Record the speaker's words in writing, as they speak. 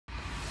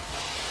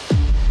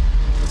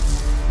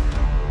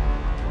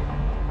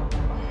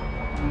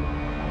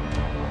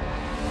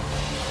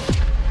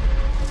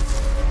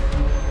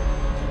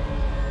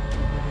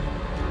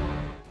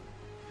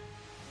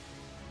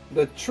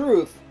the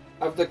truth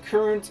of the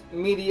current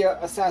media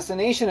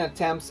assassination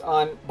attempts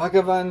on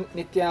Bhagavan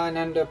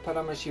Nithyananda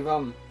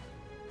Paramashivam.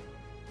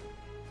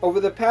 Over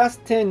the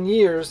past 10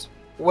 years,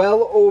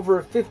 well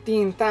over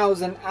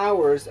 15,000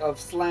 hours of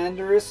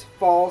slanderous,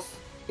 false,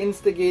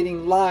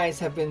 instigating lies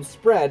have been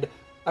spread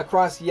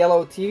across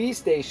yellow TV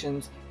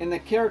stations in the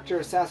character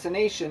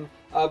assassination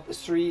of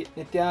Sri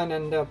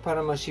Nithyananda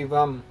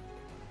Paramashivam.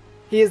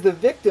 He is the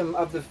victim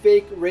of the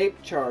fake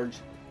rape charge,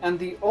 and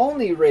the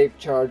only rape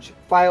charge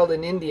filed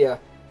in India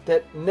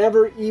that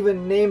never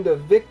even named a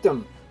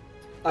victim.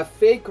 A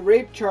fake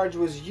rape charge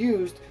was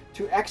used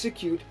to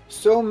execute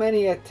so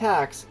many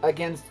attacks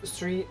against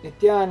Sri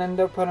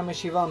Nithyananda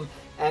Paramashivam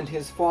and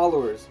his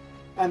followers,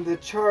 and the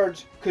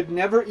charge could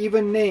never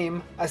even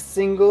name a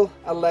single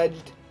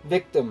alleged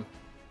victim.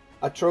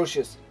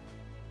 Atrocious.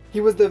 He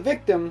was the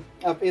victim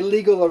of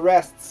illegal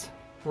arrests,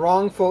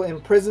 wrongful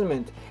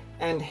imprisonment,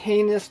 and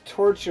heinous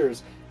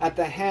tortures at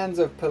the hands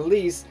of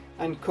police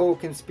and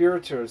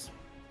co-conspirators.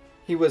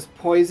 He was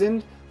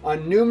poisoned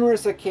on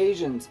numerous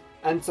occasions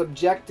and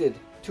subjected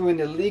to an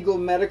illegal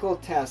medical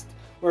test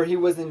where he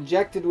was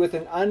injected with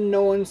an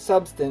unknown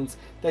substance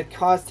that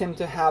caused him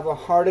to have a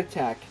heart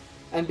attack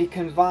and be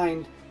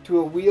confined to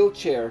a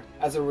wheelchair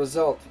as a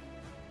result.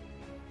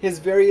 His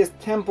various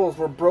temples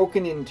were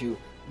broken into,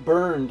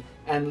 burned,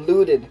 and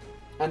looted,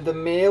 and the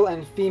male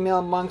and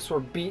female monks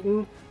were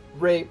beaten,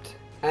 raped,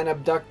 and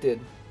abducted.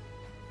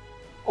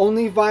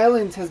 Only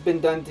violence has been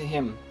done to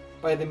him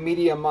by the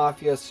media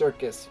mafia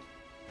circus.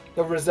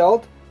 The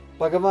result?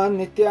 Bhagavan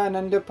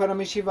Nithyananda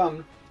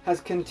Paramashivam has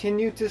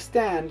continued to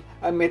stand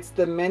amidst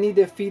the many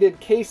defeated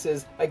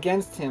cases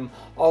against him,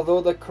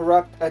 although the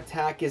corrupt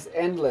attack is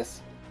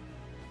endless.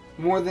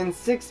 More than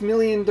 $6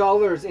 million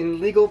in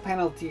legal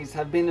penalties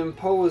have been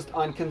imposed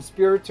on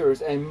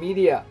conspirators and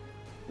media.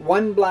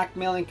 One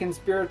blackmailing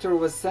conspirator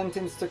was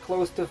sentenced to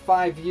close to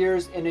 5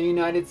 years in a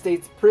United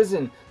States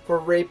prison for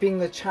raping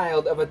the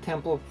child of a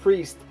temple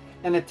priest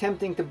and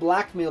attempting to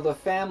blackmail the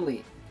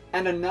family,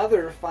 and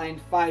another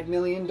fined $5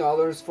 million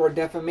for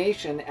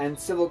defamation and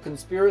civil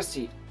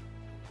conspiracy.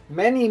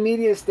 Many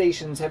media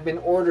stations have been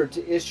ordered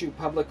to issue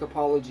public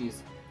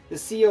apologies. The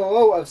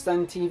COO of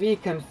Sun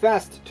TV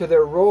confessed to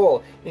their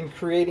role in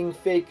creating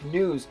fake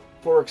news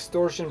for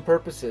extortion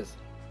purposes.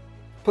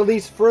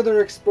 Police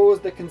further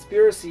exposed the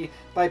conspiracy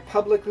by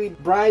publicly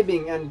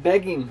bribing and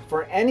begging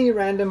for any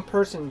random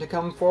person to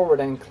come forward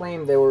and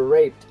claim they were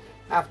raped.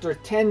 After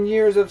 10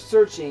 years of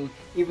searching,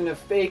 even a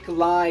fake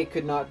lie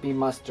could not be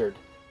mustered.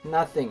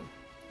 Nothing.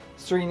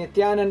 Sri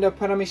Nithyananda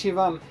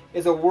Paramashivam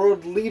is a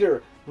world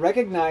leader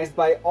recognized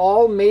by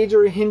all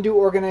major Hindu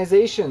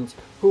organizations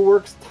who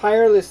works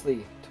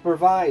tirelessly to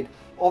provide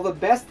all the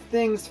best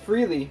things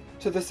freely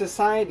to the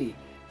society,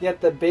 yet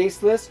the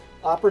baseless,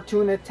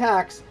 opportune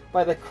attacks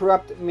by the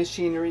corrupt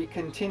machinery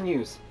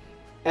continues.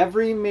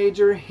 Every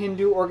major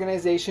Hindu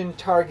organization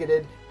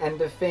targeted and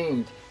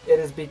defamed. It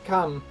has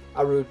become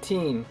a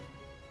routine.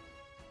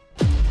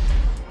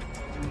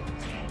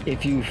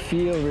 If you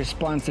feel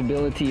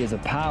responsibility is a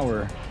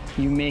power,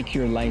 you make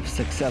your life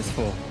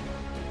successful.